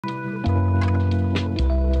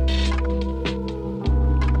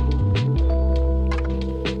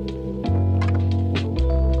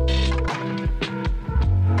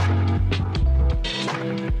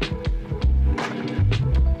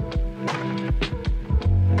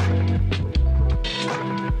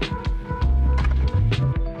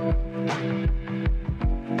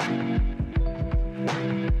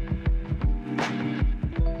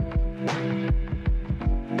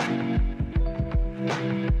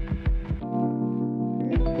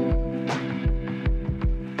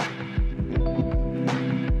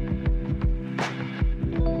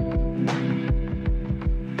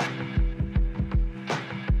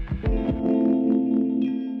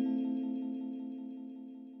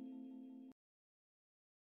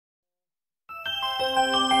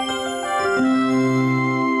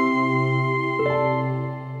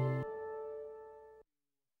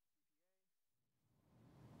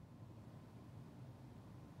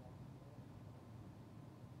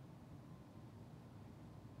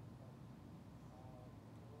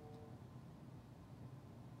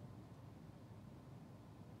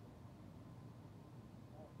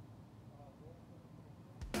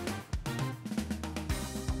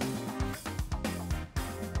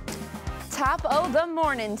Top of the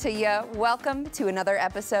morning to you. Welcome to another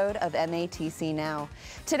episode of MATC Now.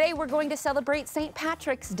 Today we're going to celebrate St.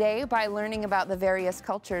 Patrick's Day by learning about the various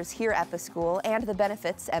cultures here at the school and the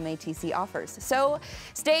benefits MATC offers. So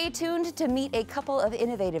stay tuned to meet a couple of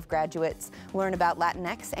innovative graduates, learn about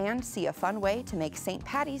Latinx, and see a fun way to make St.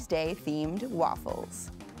 Patty's Day themed waffles.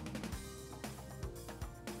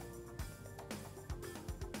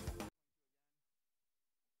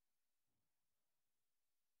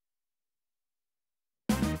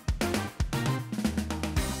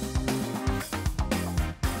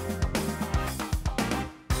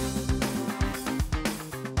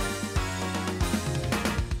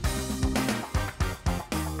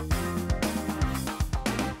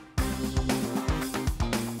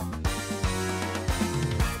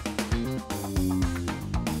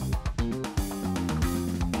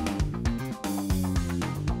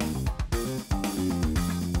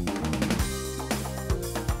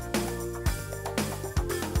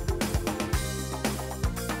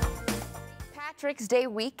 Patrick's Day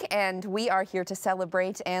week, and we are here to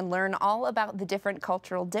celebrate and learn all about the different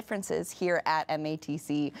cultural differences here at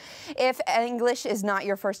MATC. If English is not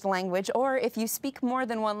your first language, or if you speak more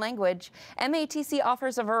than one language, MATC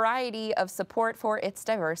offers a variety of support for its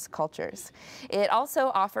diverse cultures. It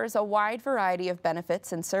also offers a wide variety of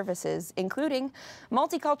benefits and services, including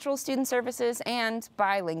multicultural student services and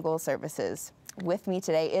bilingual services. With me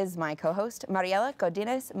today is my co-host, Mariela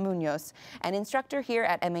Godinez Munoz, an instructor here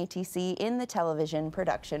at MATC in the television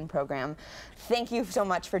production program. Thank you so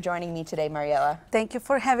much for joining me today, Mariela. Thank you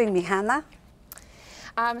for having me, Hannah.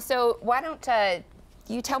 So why don't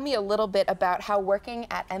you tell me a little bit about how working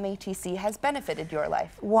at MATC has benefited your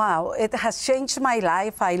life? Wow, it has changed my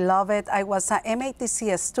life. I love it. I was a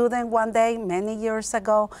MATC student one day many years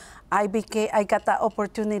ago. I got the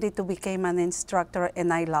opportunity to become an instructor,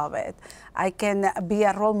 and I love it. I can be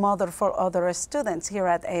a role model for other students here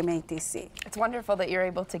at MATC. It's wonderful that you're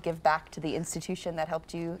able to give back to the institution that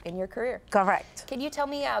helped you in your career. Correct. Can you tell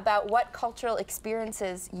me about what cultural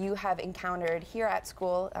experiences you have encountered here at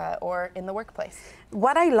school or in the workplace?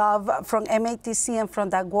 What I love from MATC and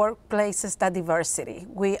from the workplace is the diversity.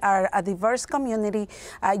 We are a diverse community.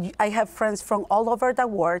 I have friends from all over the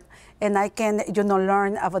world, and I can,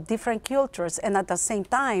 learn about different cultures. And at the same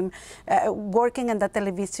time, working in the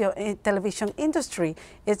television industry,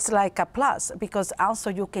 it's like a plus, because also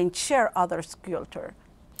you can share others' culture.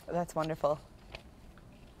 That's wonderful.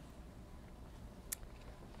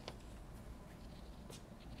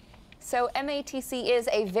 So MATC is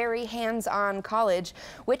a very hands-on college,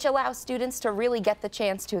 which allows students to really get the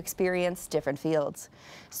chance to experience different fields.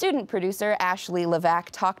 Student producer Ashley Levac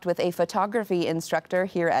talked with a photography instructor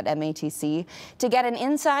here at MATC to get an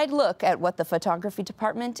inside look at what the photography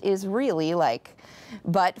department is really like.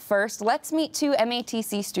 But first, let's meet two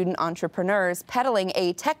MATC student entrepreneurs peddling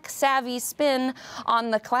a tech-savvy spin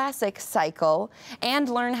on the classic cycle and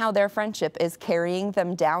learn how their friendship is carrying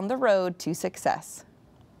them down the road to success.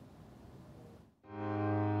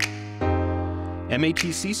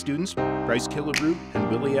 MATC students Bryce Killebrew and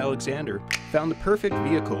Willie Alexander found the perfect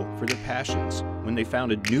vehicle for their passions when they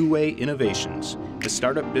founded New Way Innovations, a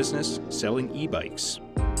startup business selling e-bikes.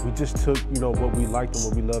 We just took, what we liked and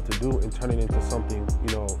what we loved to do and turned it into something,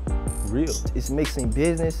 real. It's mixing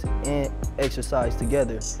business and exercise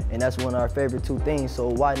together, and that's one of our favorite two things, so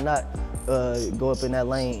why not go up in that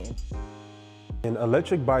lane? An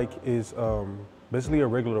electric bike is basically a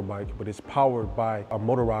regular bike, but it's powered by a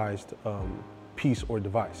motorized piece or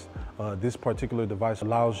device. This particular device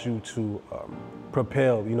allows you to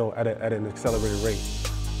propel, at an accelerated rate.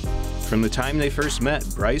 From the time they first met,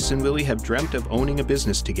 Bryce and Willie have dreamt of owning a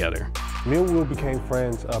business together. Me and Will became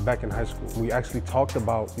friends back in high school. We actually talked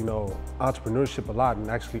about, entrepreneurship a lot and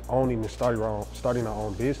actually owning and starting our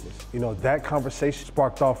own business. That conversation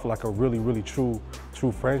sparked off like a really, really true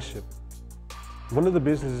friendship. One of the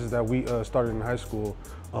businesses that we started in high school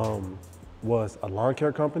was a lawn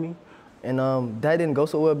care company. And that didn't go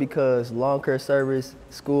so well because lawn care service,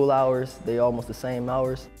 school hours, they almost the same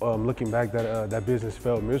hours. Looking back, that business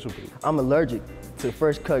failed miserably. I'm allergic to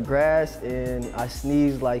first cut grass, and I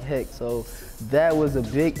sneeze like heck, so That was a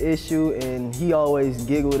big issue, and he always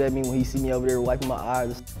giggled at me when he see me over there wiping my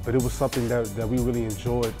eyes. But it was something that we really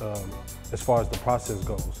enjoyed as far as the process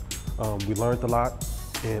goes. We learned a lot,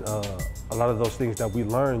 and a lot of those things that we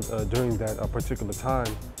learned during that particular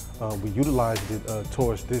time, we utilized it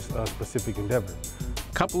towards this specific endeavor.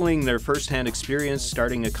 Coupling their first-hand experience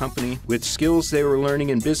starting a company with skills they were learning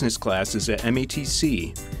in business classes at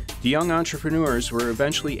MATC, the young entrepreneurs were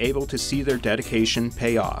eventually able to see their dedication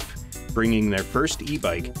pay off, bringing their first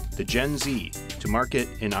e-bike, the Gen Z, to market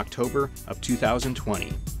in October of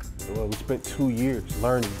 2020. Well, we spent 2 years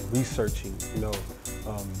learning, researching,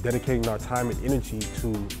 dedicating our time and energy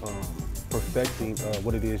to perfecting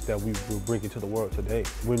what it is that we will bring into the world today.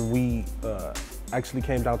 When we actually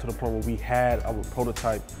came down to the point where we had our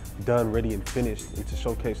prototype done, ready and finished, and to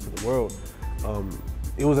showcase to the world,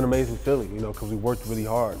 it was an amazing feeling, because we worked really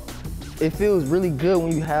hard. It feels really good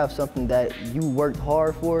when you have something that you worked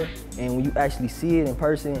hard for, and when you actually see it in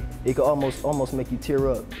person, it can almost make you tear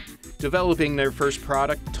up. Developing their first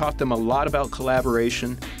product taught them a lot about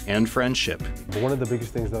collaboration and friendship. But one of the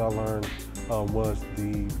biggest things that I learned was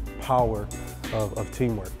the power of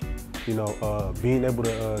teamwork. Being able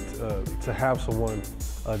to have someone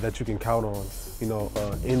that you can count on,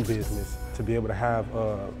 in business, to be able to have,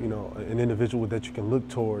 an individual that you can look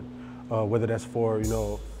toward, whether that's for,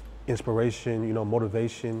 inspiration,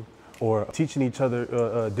 motivation, or teaching each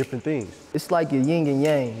other different things. It's like your yin and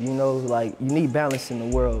yang, like you need balance in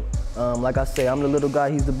the world. Like I say, I'm the little guy,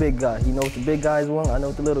 he's the big guy. He knows what the big guys want, I know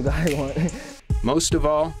what the little guys want. Most of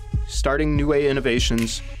all, starting New Way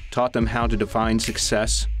Innovations taught them how to define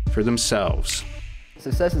success for themselves.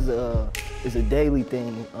 Success is a daily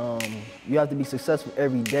thing. You have to be successful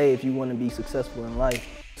every day if you want to be successful in life.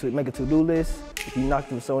 To make a to-do list, if you knock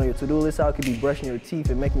some of your to-do list out, it could be brushing your teeth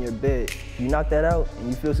and making your bed. If you knock that out and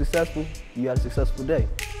you feel successful, you had a successful day.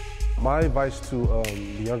 My advice to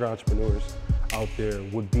the younger entrepreneurs out there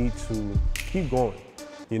would be to keep going.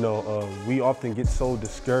 We often get so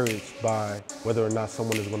discouraged by whether or not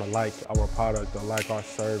someone is going to like our product or like our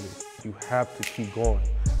service. You have to keep going,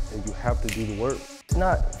 and you have to do the work. It's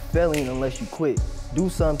not failing unless you quit. Do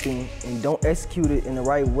something and don't execute it in the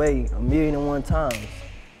right way 1,000,001 times.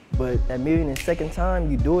 But that 1,000,002nd time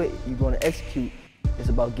you do it, you're going to execute. It's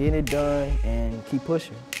about getting it done and keep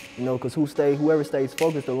pushing. Because whoever stays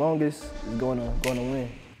focused the longest is going to win.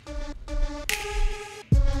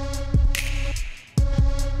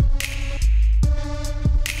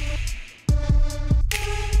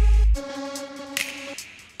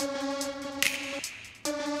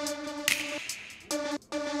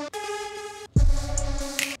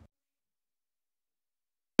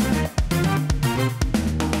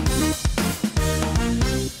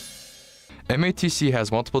 MATC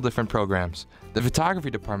has multiple different programs. The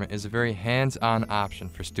photography department is a very hands-on option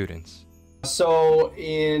for students. So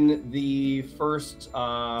in the first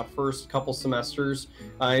couple semesters,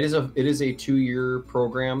 it is a 2-year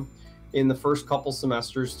program. In the first couple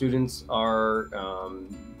semesters, students are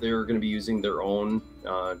they're going to be using their own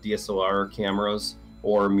DSLR cameras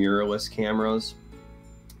or mirrorless cameras,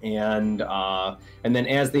 and then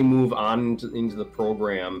as they move on into the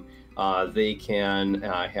program, they can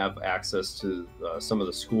have access to some of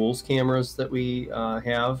the school's cameras that we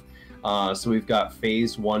have. So we've got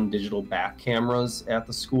phase 1 digital back cameras at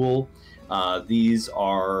the school. These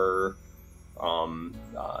are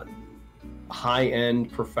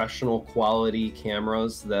high-end professional quality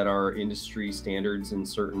cameras that are industry standards in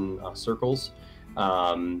certain circles.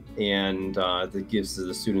 And that gives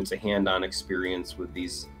the students a hand-on experience with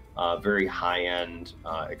these very high-end,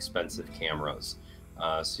 expensive cameras.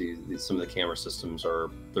 So some of the camera systems are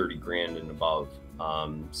 30 grand and above.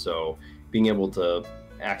 So being able to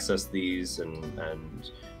access these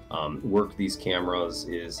and work these cameras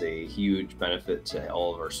is a huge benefit to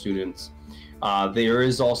all of our students. There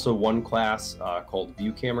is also one class called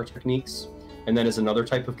View Camera Techniques, and that is another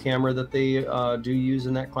type of camera that they do use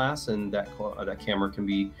in that class, and that camera can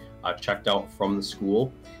be checked out from the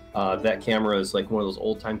school. That camera is like one of those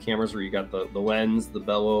old-time cameras where you got the lens, the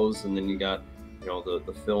bellows, and then you got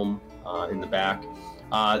the film in the back.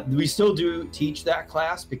 We still do teach that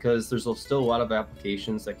class because there's still a lot of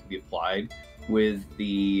applications that can be applied with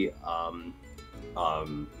the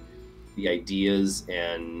ideas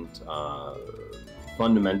and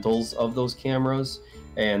fundamentals of those cameras,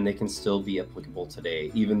 and they can still be applicable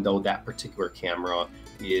today, even though that particular camera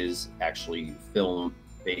is actually film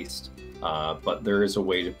based. But there is a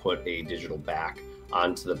way to put a digital back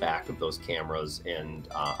onto the back of those cameras and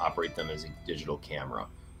operate them as a digital camera.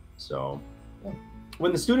 So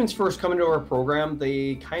when the students first come into our program,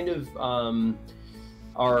 they kind of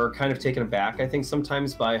are kind of taken aback, I think,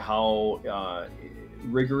 sometimes by how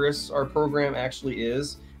rigorous our program actually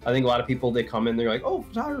is. I think a lot of people, they come in, they're like, oh,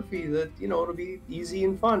 photography, that, you know, it'll be easy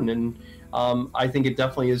and fun. And I think it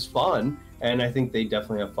definitely is fun. And I think they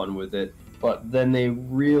definitely have fun with it. But then they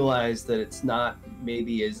realize that it's not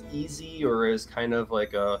maybe as easy or as kind of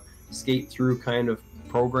like a skate through kind of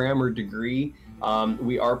program or degree.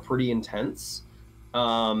 We are pretty intense.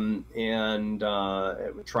 And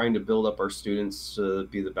trying to build up our students to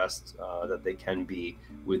be the best that they can be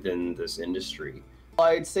within this industry.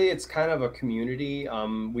 I'd say it's kind of a community.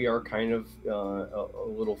 We are kind of a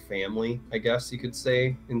little family, I guess you could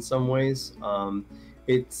say, in some ways.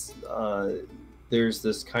 There's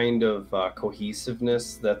this kind of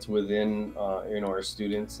cohesiveness that's within you know, our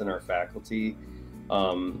students and our faculty.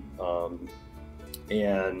 And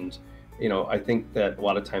you know, I think that a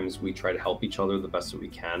lot of times we try to help each other the best that we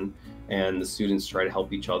can, and the students try to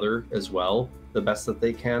help each other as well the best that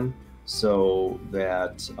they can, so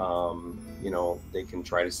that you know, they can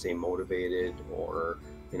try to stay motivated, or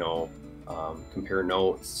you know, compare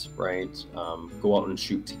notes, right? Go out and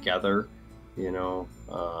shoot together, you know,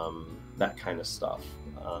 that kind of stuff.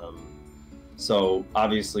 So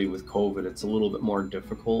obviously with COVID, it's a little bit more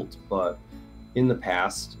difficult, but in the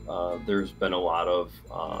past, there's been a lot of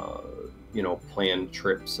you know, planned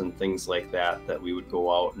trips and things like that, that we would go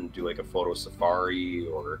out and do like a photo safari,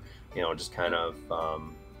 or you know, just kind of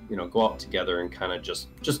you know, go out together and kind of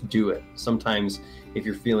just do it. Sometimes if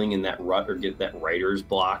you're feeling in that rut or get that writer's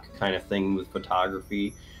block kind of thing with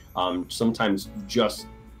photography, sometimes just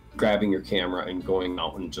grabbing your camera and going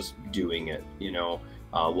out and just doing it, you know,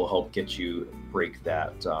 will help get you break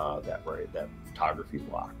that that photography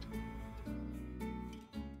block.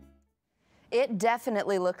 It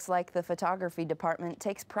definitely looks like the photography department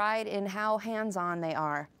takes pride in how hands-on they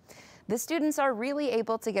are. The students are really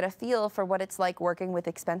able to get a feel for what it's like working with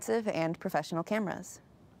expensive and professional cameras.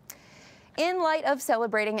 In light of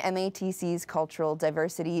celebrating MATC's cultural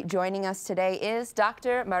diversity, joining us today is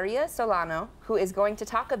Dr. Maria Solano, who is going to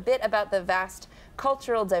talk a bit about the vast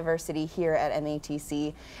cultural diversity here at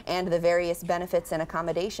MATC and the various benefits and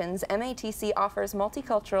accommodations MATC offers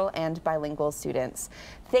multicultural and bilingual students.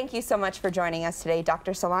 Thank you so much for joining us today,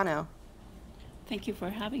 Dr. Solano. Thank you for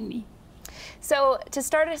having me. So, to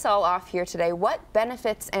start us all off here today, what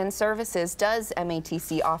benefits and services does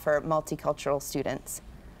MATC offer multicultural students?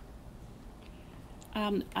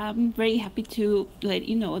 I'm very happy to let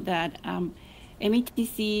you know that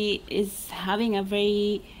MATC is having a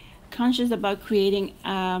very conscious about creating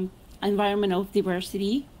environment of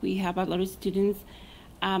diversity. We have a lot of students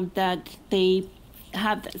that they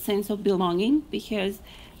have that sense of belonging, because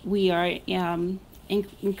we are in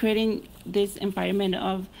creating this environment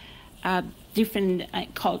of different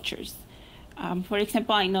cultures. For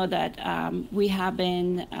example, I know that we have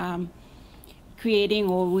been creating,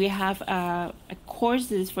 or we have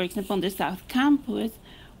courses, for example, on the South Campus,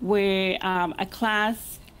 where a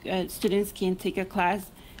class, students can take a class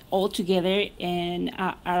all together in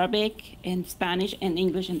Arabic and Spanish and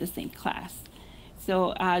English in the same class.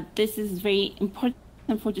 So this is very important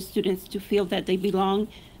for the students to feel that they belong,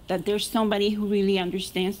 that there's somebody who really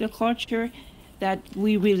understands the culture, that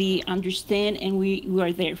we really understand, and we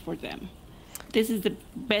are there for them. This is the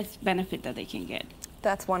best benefit that they can get.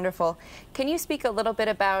 That's wonderful. Can you speak a little bit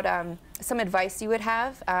about some advice you would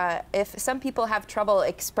have if some people have trouble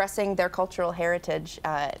expressing their cultural heritage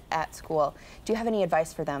at school? Do you have any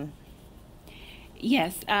advice for them?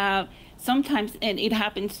 Yes, sometimes, and it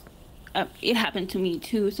happened to me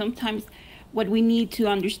too. Sometimes what we need to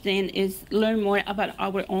understand is learn more about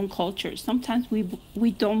our own culture. Sometimes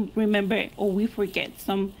we don't remember, or we forget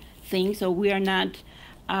some things, or we are not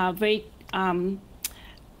very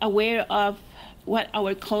aware of what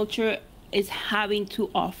our culture is having to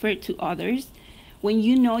offer to others. When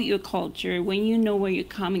you know your culture, when you know where you're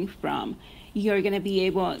coming from, you're gonna be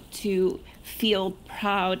able to feel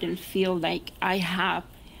proud and feel like I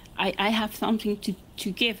have something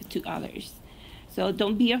to give to others. So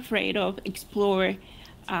don't be afraid of explore.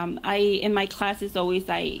 In my classes always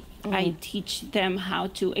I teach them how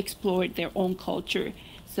to explore their own culture,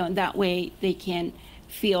 so that way they can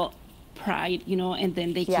feel pride, you know, and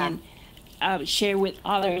then they can share with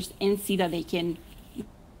others and see that they can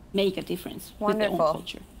make a difference with their own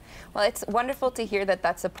culture. Well, it's wonderful to hear that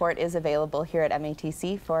that support is available here at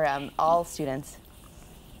MATC for all students.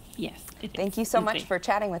 Yes. Thank you so much for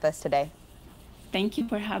chatting with us today. Thank you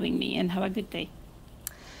for having me, and have a good day.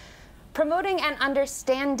 Promoting and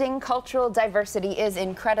understanding cultural diversity is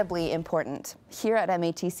incredibly important. Here at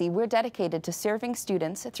MATC, we're dedicated to serving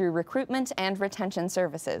students through recruitment and retention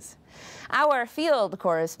services. Our field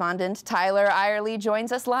correspondent, Tyler Irely,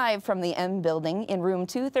 joins us live from the M Building in room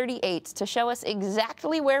 238 to show us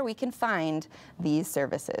exactly where we can find these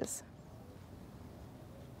services.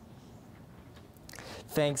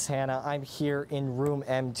 Thanks, Hannah. I'm here in room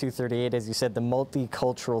M238, as you said, the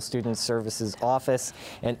Multicultural Student Services Office,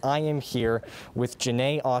 and I am here with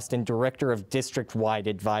Janae Austin, Director of District-Wide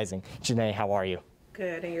Advising. Janae, how are you?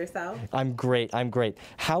 Good, and yourself? I'm great, I'm great.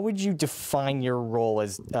 How would you define your role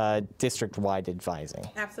as District-Wide Advising?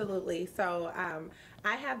 Absolutely. So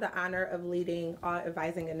I have the honor of leading all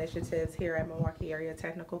advising initiatives here at Milwaukee Area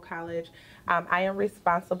Technical College. I am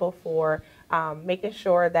responsible for making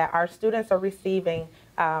sure that our students are receiving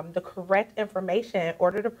the correct information in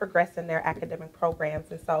order to progress in their academic programs.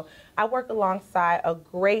 And so I work alongside a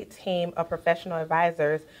great team of professional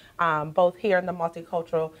advisors, both here in the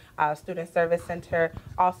Multicultural Student Service Center,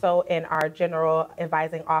 also in our general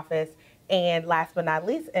advising office, and last but not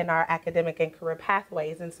least, in our academic and career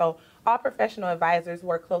pathways. And so all professional advisors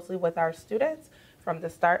work closely with our students from the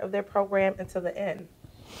start of their program until the end.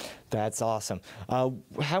 That's awesome.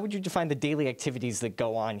 How would you define the daily activities that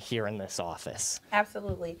go on here in this office?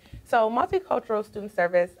 Absolutely. So Multicultural Student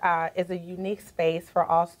Service is a unique space for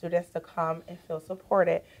all students to come and feel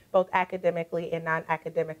supported, both academically and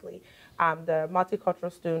non-academically. The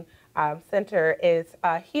Multicultural Student Center is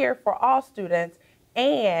here for all students,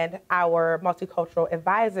 and our multicultural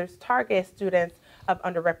advisors target students of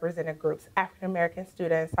underrepresented groups: African American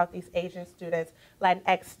students, Southeast Asian students,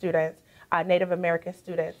 Latinx students, Native American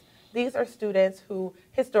students. These are students who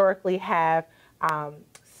historically have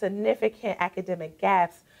significant academic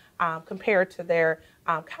gaps compared to their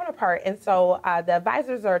counterpart. And so the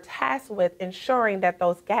advisors are tasked with ensuring that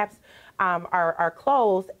those gaps are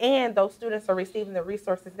closed and those students are receiving the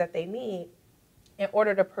resources that they need in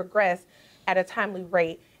order to progress at a timely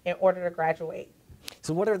rate in order to graduate.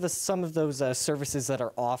 So what are some of those services that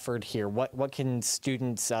are offered here? What can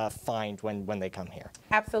students find when they come here?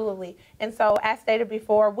 Absolutely. And so as stated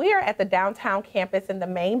before, we are at the downtown campus in the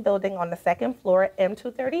main building on the second floor at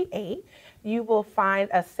M238. You will find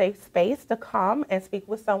a safe space to come and speak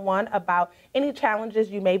with someone about any challenges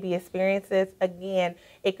you may be experiencing. Again,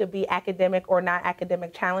 it could be academic or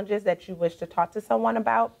non-academic challenges that you wish to talk to someone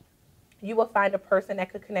about. You will find a person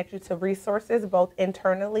that could connect you to resources both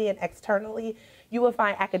internally and externally. You will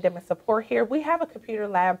find academic support here. We have a computer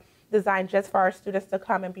lab designed just for our students to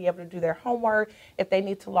come and be able to do their homework. If they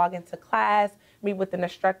need to log into class, meet with an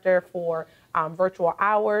instructor for virtual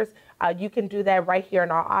hours, you can do that right here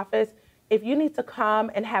in our office. If you need to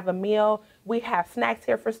come and have a meal, we have snacks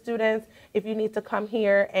here for students. If you need to come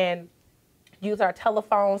here and use our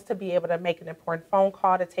telephones to be able to make an important phone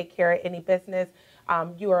call to take care of any business,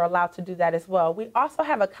 you are allowed to do that as well. We also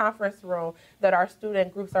have a conference room that our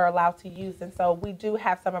student groups are allowed to use, and so we do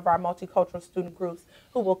have some of our multicultural student groups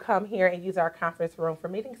who will come here and use our conference room for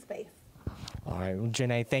meeting space. All right, well,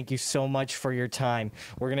 Janae, thank you so much for your time.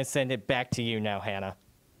 We're going to send it back to you now, Hannah.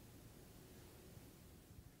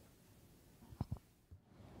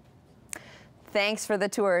 Thanks for the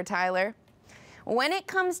tour, Tyler. When it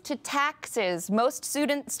comes to taxes, most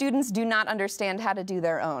students do not understand how to do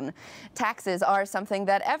their own. Taxes are something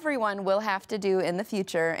that everyone will have to do in the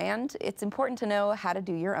future, and it's important to know how to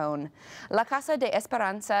do your own. La Casa de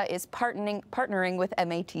Esperanza is partnering with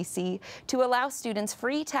MATC to allow students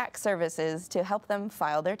free tax services to help them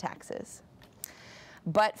file their taxes.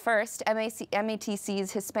 But first,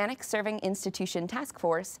 MATC's Hispanic Serving Institution Task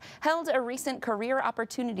Force held a recent career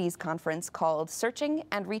opportunities conference called Searching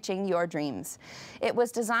and Reaching Your Dreams. It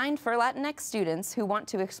was designed for Latinx students who want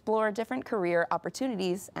to explore different career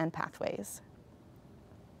opportunities and pathways.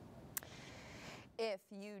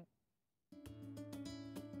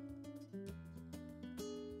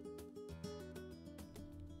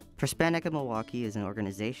 Hispanic in Milwaukee is an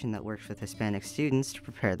organization that works with Hispanic students to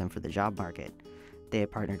prepare them for the job market. They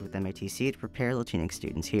have partnered with MATC to prepare Latinx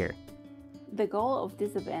students here. The goal of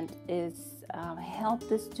this event is help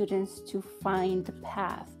the students to find the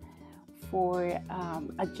path for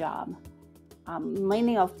a job.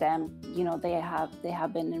 Many of them, they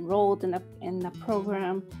have been enrolled in the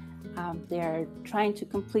program. They're trying to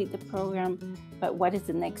complete the program, but what is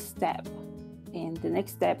the next step? And the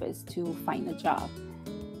next step is to find a job.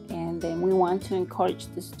 And then we want to encourage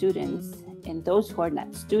the students and those who are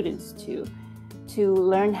not students to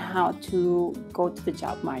learn how to go to the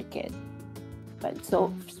job market. But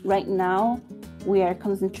so right now we are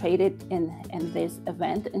concentrated in this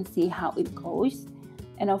event and see how it goes.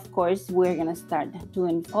 And of course, we're going to start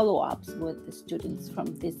doing follow-ups with the students from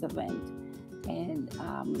this event and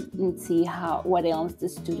see what else the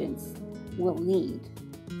students will need.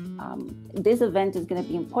 This event is going to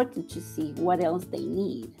be important to see what else they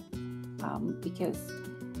need because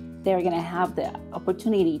they're going to have the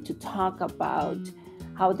opportunity to talk about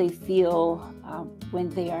how they feel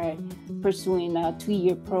when they are pursuing a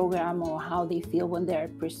 2-year program or how they feel when they're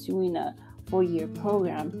pursuing a 4-year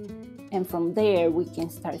program. And from there, we can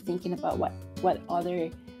start thinking about what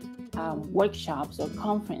other workshops or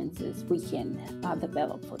conferences we can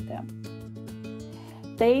develop for them.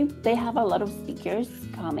 They have a lot of speakers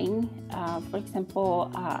coming. For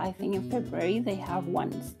example, I think in February, they have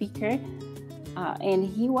one speaker. And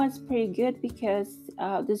he was pretty good because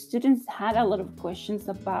the students had a lot of questions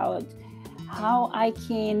about how I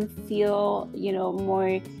can feel,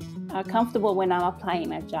 more comfortable when I'm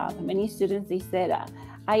applying a job. Many students, they said,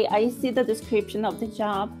 I see the description of the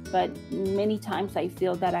job, but many times I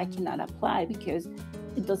feel that I cannot apply because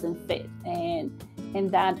it doesn't fit. And in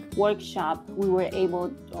that workshop, we were able,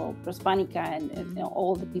 Prospanica and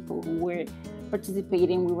all the people who were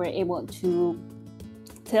participating, we were able to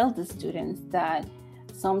tell the students that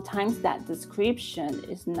sometimes that description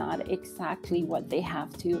is not exactly what they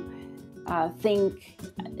have to think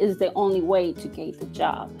is the only way to get the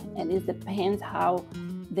job. And it depends how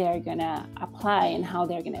they're gonna apply and how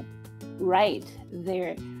they're gonna write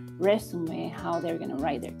their resume, how they're gonna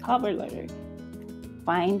write their cover letter.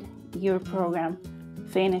 Find your program,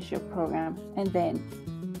 finish your program, and then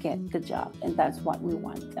get the job. And that's what we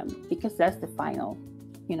want them, because that's the final,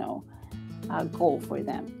 goal for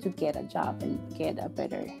them, to get a job and get a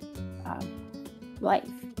better life,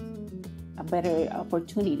 a better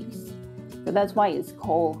opportunities. So that's why it's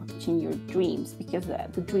called Reaching Your Dreams, because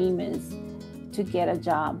the dream is to get a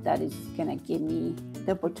job that is gonna give me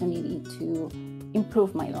the opportunity to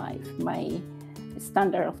improve my life. My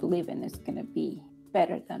standard of living is gonna be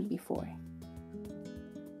better than before.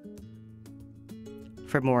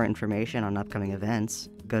 For more information on upcoming events,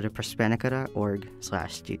 go to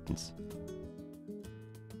prospanica.org/students.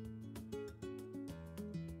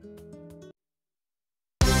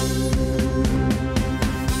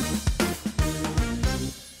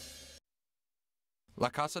 La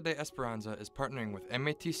Casa de Esperanza is partnering with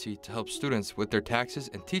MATC to help students with their taxes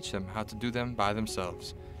and teach them how to do them by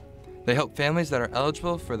themselves. They help families that are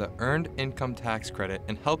eligible for the Earned Income Tax Credit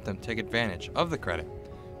and help them take advantage of the credit,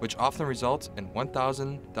 which often results in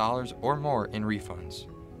 $1,000 or more in refunds.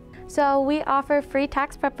 So we offer free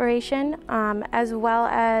tax preparation as well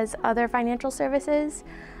as other financial services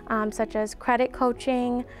such as credit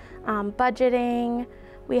coaching, budgeting.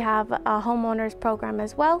 We have a homeowners program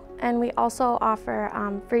as well, and we also offer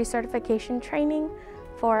free certification training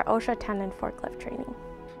for OSHA 10 and forklift training.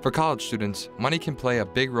 For college students, money can play a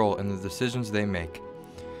big role in the decisions they make.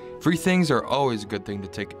 Free things are always a good thing to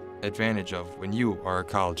take advantage of when you are a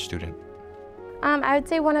college student. I would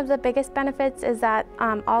say one of the biggest benefits is that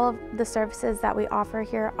all of the services that we offer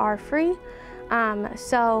here are free.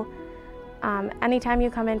 Anytime you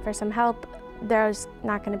come in for some help, there's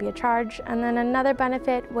not going to be a charge. And then another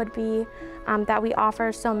benefit would be that we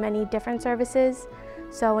offer so many different services.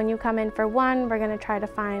 So when you come in for one, we're going to try to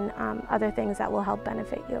find other things that will help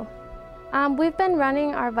benefit you. We've been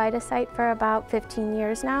running our VITA site for about 15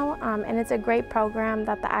 years now, and it's a great program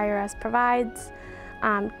that the IRS provides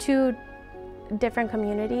to different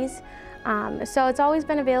communities. So it's always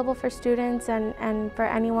been available for students and for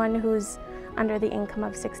anyone who's under the income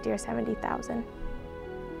of $60,000 or $70,000.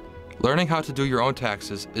 Learning how to do your own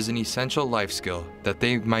taxes is an essential life skill that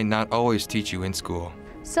they might not always teach you in school.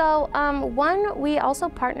 So we also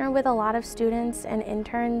partner with a lot of students and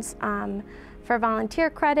interns for volunteer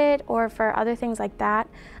credit or for other things like that.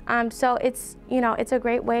 So it's a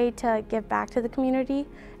great way to give back to the community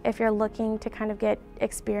if you're looking to kind of get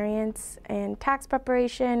experience in tax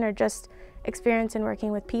preparation or just experience in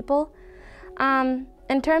working with people. In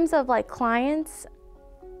terms of like clients,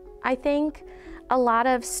 I think a lot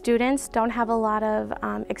of students don't have a lot of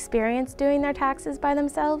experience doing their taxes by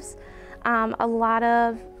themselves. A lot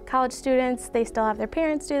of college students, they still have their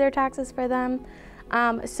parents do their taxes for them.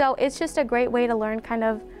 So it's just a great way to learn kind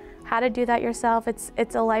of how to do that yourself.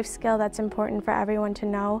 It's a life skill that's important for everyone to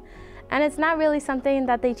know. And it's not really something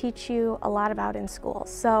that they teach you a lot about in school.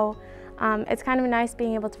 So it's kind of nice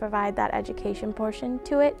being able to provide that education portion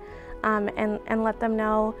to it and let them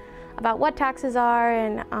know about what taxes are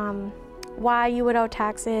and why you would owe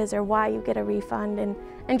taxes or why you get a refund and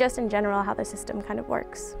just in general how the system kind of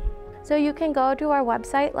works. So you can go to our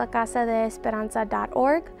website,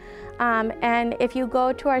 lacasadeesperanza.org, and if you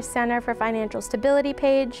go to our Center for Financial Stability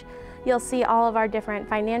page, you'll see all of our different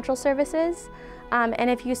financial services. And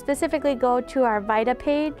if you specifically go to our VITA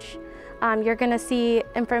page, you're going to see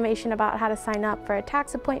information about how to sign up for a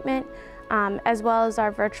tax appointment, as well as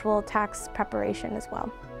our virtual tax preparation as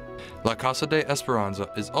well. La Casa de Esperanza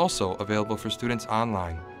is also available for students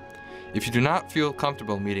online. If you do not feel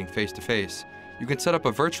comfortable meeting face-to-face, you can set up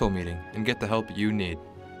a virtual meeting and get the help you need.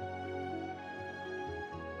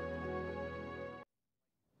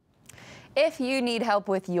 If you need help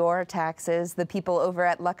with your taxes, the people over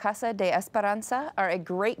at La Casa de Esperanza are a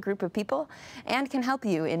great group of people and can help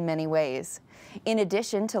you in many ways. In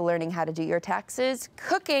addition to learning how to do your taxes,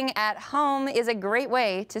 cooking at home is a great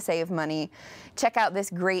way to save money. Check out this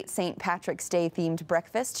great St. Patrick's Day themed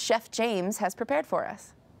breakfast Chef James has prepared for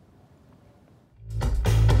us.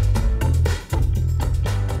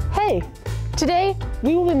 Hey, today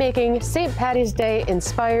we will be making St. Patty's Day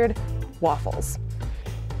inspired waffles.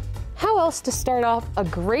 How else to start off a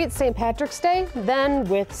great St. Patrick's Day than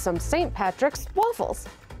with some St. Patrick's waffles?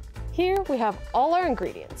 Here we have all our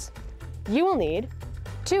ingredients. You will need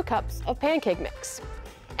 2 cups of pancake mix,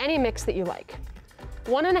 any mix that you like,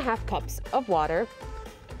 1.5 cups of water,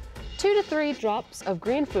 2 to 3 drops of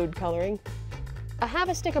green food coloring, a half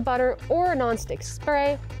a stick of butter or a nonstick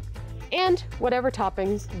spray, and whatever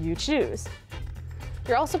toppings you choose.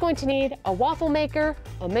 You're also going to need a waffle maker,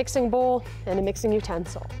 a mixing bowl, and a mixing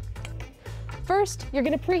utensil. First, you're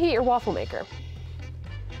going to preheat your waffle maker.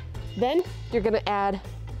 Then you're going to add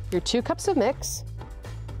your 2 cups of mix,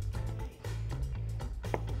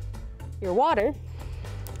 your water,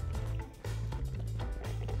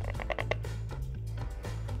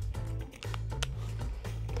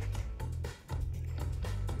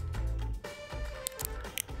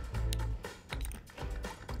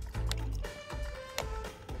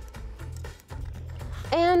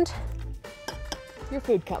 and your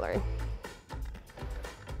food coloring.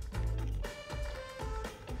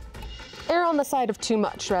 Err on the side of too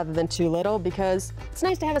much rather than too little because it's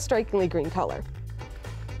nice to have a strikingly green color.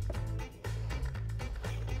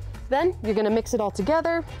 Then you're going to mix it all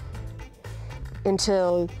together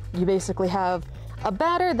until you basically have a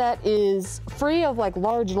batter that is free of like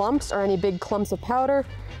large lumps or any big clumps of powder,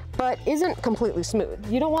 but isn't completely smooth.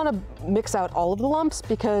 You don't want to mix out all of the lumps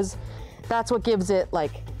because that's what gives it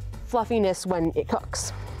like fluffiness when it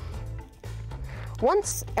cooks.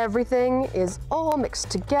 Once everything is all mixed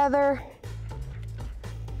together,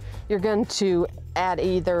 you're going to add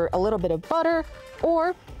either a little bit of butter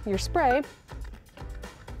or your spray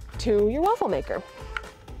to your waffle maker.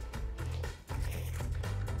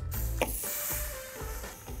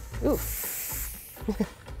 Ooh.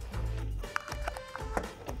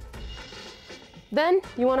 Then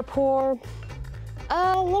you want to pour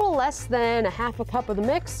a little less than 1/2 cup of the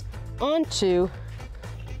mix onto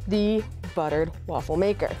the buttered waffle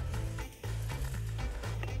maker.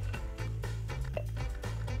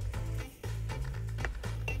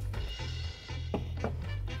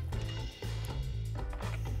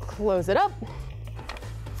 Close it up,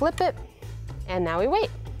 flip it, and now we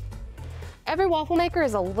wait. Every waffle maker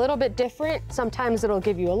is a little bit different. Sometimes it'll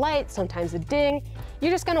give you a light, sometimes a ding.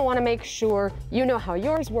 You're just gonna wanna make sure you know how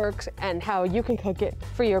yours works and how you can cook it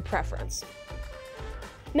for your preference.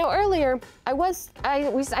 Now earlier,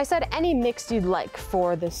 I said any mix you'd like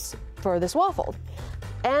for this waffle,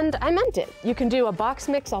 and I meant it. You can do a box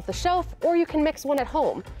mix off the shelf, or you can mix one at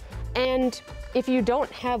home. And if you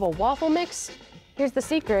don't have a waffle mix, here's the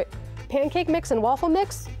secret. Pancake mix and waffle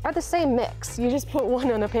mix are the same mix. You just put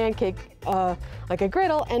one on a pancake, like a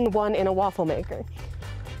griddle, and one in a waffle maker.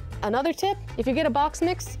 Another tip, if you get a box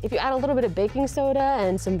mix, if you add a little bit of baking soda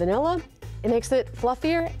and some vanilla, it makes it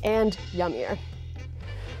fluffier and yummier.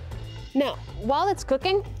 Now, while it's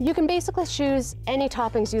cooking, you can basically choose any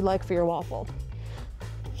toppings you'd like for your waffle.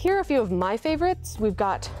 Here are a few of my favorites. We've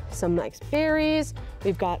got some nice berries,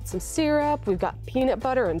 we've got some syrup, we've got peanut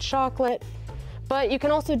butter and chocolate, but you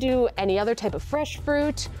can also do any other type of fresh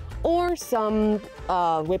fruit or some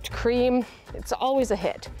whipped cream. It's always a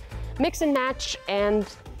hit. Mix and match, and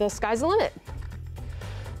the sky's the limit.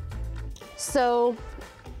 So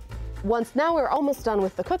now we're almost done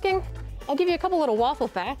with the cooking, I'll give you a couple little waffle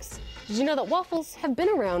facts. Did you know that waffles have been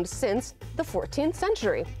around since the 14th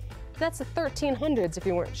century? That's the 1300s if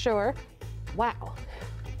you weren't sure. Wow.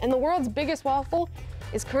 And the world's biggest waffle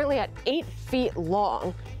is currently at 8 feet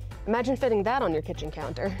long. Imagine fitting that on your kitchen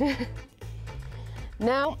counter.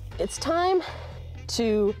 Now it's time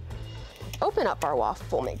to open up our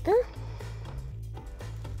waffle maker.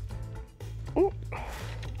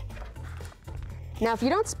 Now, if you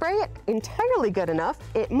don't spray it entirely good enough,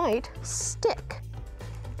 it might stick.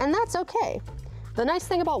 And that's okay. The nice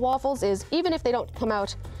thing about waffles is even if they don't come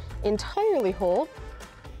out entirely whole,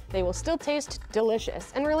 they will still taste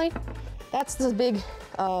delicious. And really, that's the big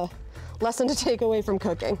lesson to take away from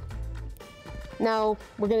cooking. Now,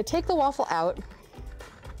 we're gonna take the waffle out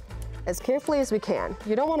as carefully as we can.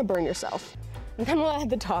 You don't wanna burn yourself. And then we'll add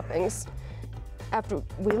the toppings. After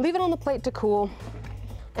we leave it on the plate to cool,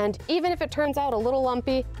 and even if it turns out a little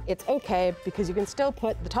lumpy, it's okay because you can still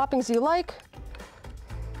put the toppings you like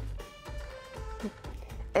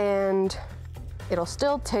and it'll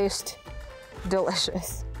still taste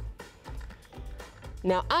delicious.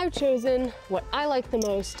 Now I've chosen what I like the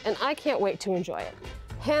most and I can't wait to enjoy it.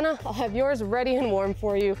 Hannah, I'll have yours ready and warm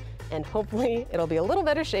for you and hopefully it'll be a little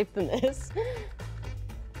better shape than this.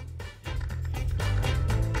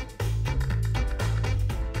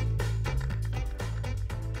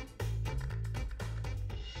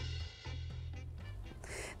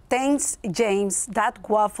 Thanks, James. That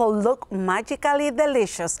waffle looked magically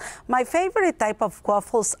delicious. My favorite type of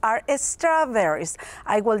waffles are strawberries.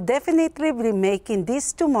 I will definitely be making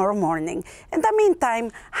this tomorrow morning. In the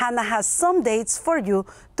meantime, Hannah has some dates for you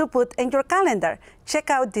to put in your calendar. Check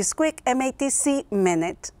out this quick MATC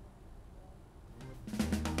Minute.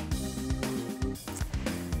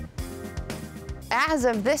 As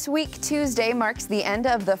of this week, Tuesday marks the end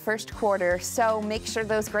of the first quarter, so make sure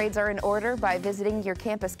those grades are in order by visiting your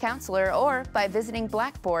campus counselor or by visiting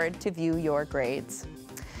Blackboard to view your grades.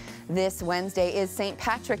 This Wednesday is St.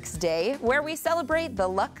 Patrick's Day, where we celebrate the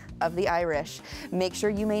luck of the Irish. Make sure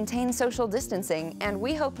you maintain social distancing, and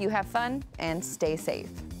we hope you have fun and stay safe.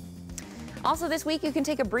 Also this week, you can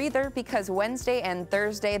take a breather because Wednesday and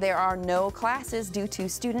Thursday there are no classes due to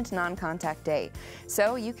Student Non-Contact Day.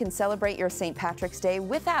 So you can celebrate your St. Patrick's Day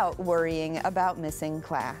without worrying about missing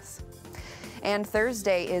class. And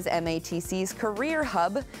Thursday is MATC's Career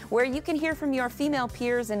Hub, where you can hear from your female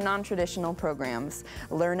peers in non-traditional programs,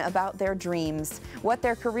 learn about their dreams, what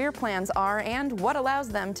their career plans are, and what allows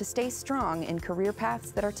them to stay strong in career paths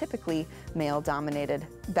that are typically male-dominated.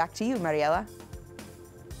 Back to you, Mariela.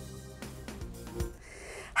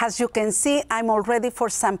 As you can see, I'm all ready for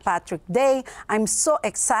St. Patrick's Day. I'm so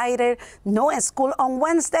excited. No school on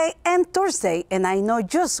Wednesday and Thursday, and I know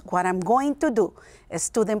just what I'm going to do.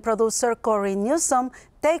 Student producer Corey Newsom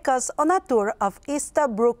takes us on a tour of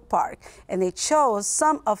Estabrook Park, and it shows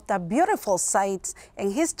some of the beautiful sights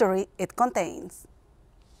and history it contains.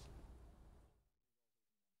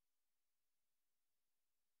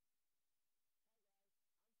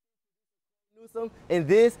 And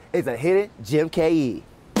this is a hidden geMKE.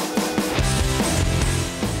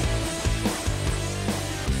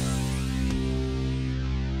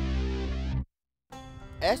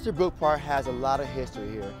 Estabrook Park has a lot of history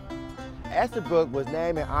here. Estabrook was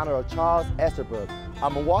named in honor of Charles Estabrook, a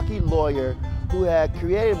Milwaukee lawyer who had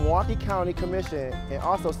created Milwaukee County Commission and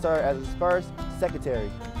also served as its first secretary.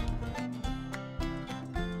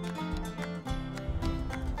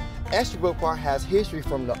 Estabrook Park has history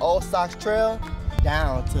from the Old Sox Trail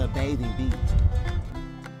down to a bathing beach.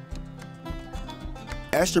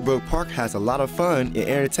 Estabrook Park has a lot of fun and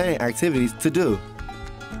entertaining activities to do,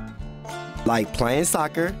 like playing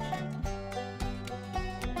soccer,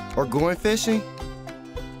 or going fishing,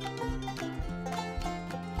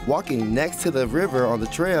 walking next to the river on the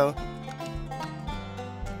trail,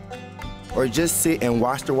 or just sit and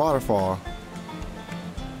watch the waterfall.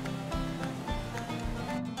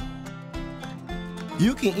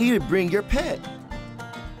 You can even bring your pet.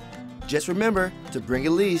 Just remember to bring a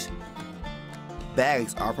leash.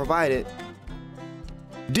 Bags are provided.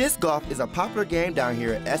 Disc golf is a popular game down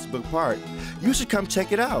here at Estabrook Park. You should come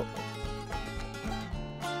check it out.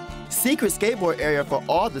 Secret skateboard area for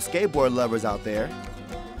all the skateboard lovers out there.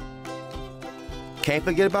 Can't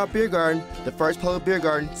forget about Beer Garden, the first public beer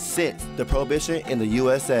garden since the Prohibition in the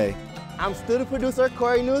USA. I'm student producer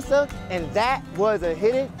Corey Newsom, and that was a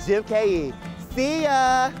hidden geMKE. See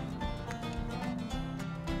ya!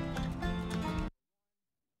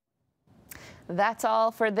 That's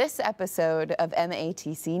all for this episode of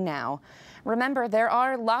MATC Now. Remember, there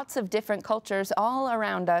are lots of different cultures all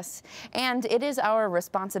around us, and it is our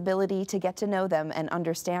responsibility to get to know them and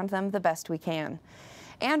understand them the best we can.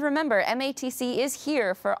 And remember, MATC is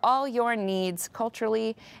here for all your needs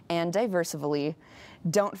culturally and diversively.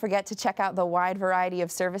 Don't forget to check out the wide variety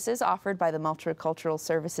of services offered by the Multicultural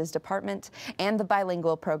Services Department and the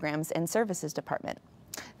Bilingual Programs and Services Department.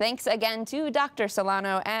 Thanks again to Dr.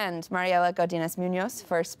 Solano and Mariela Godinez-Munoz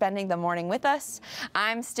for spending the morning with us.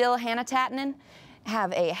 I'm still Hannah Tahtinen.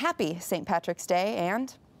 Have a happy St. Patrick's Day,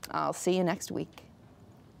 and I'll see you next week.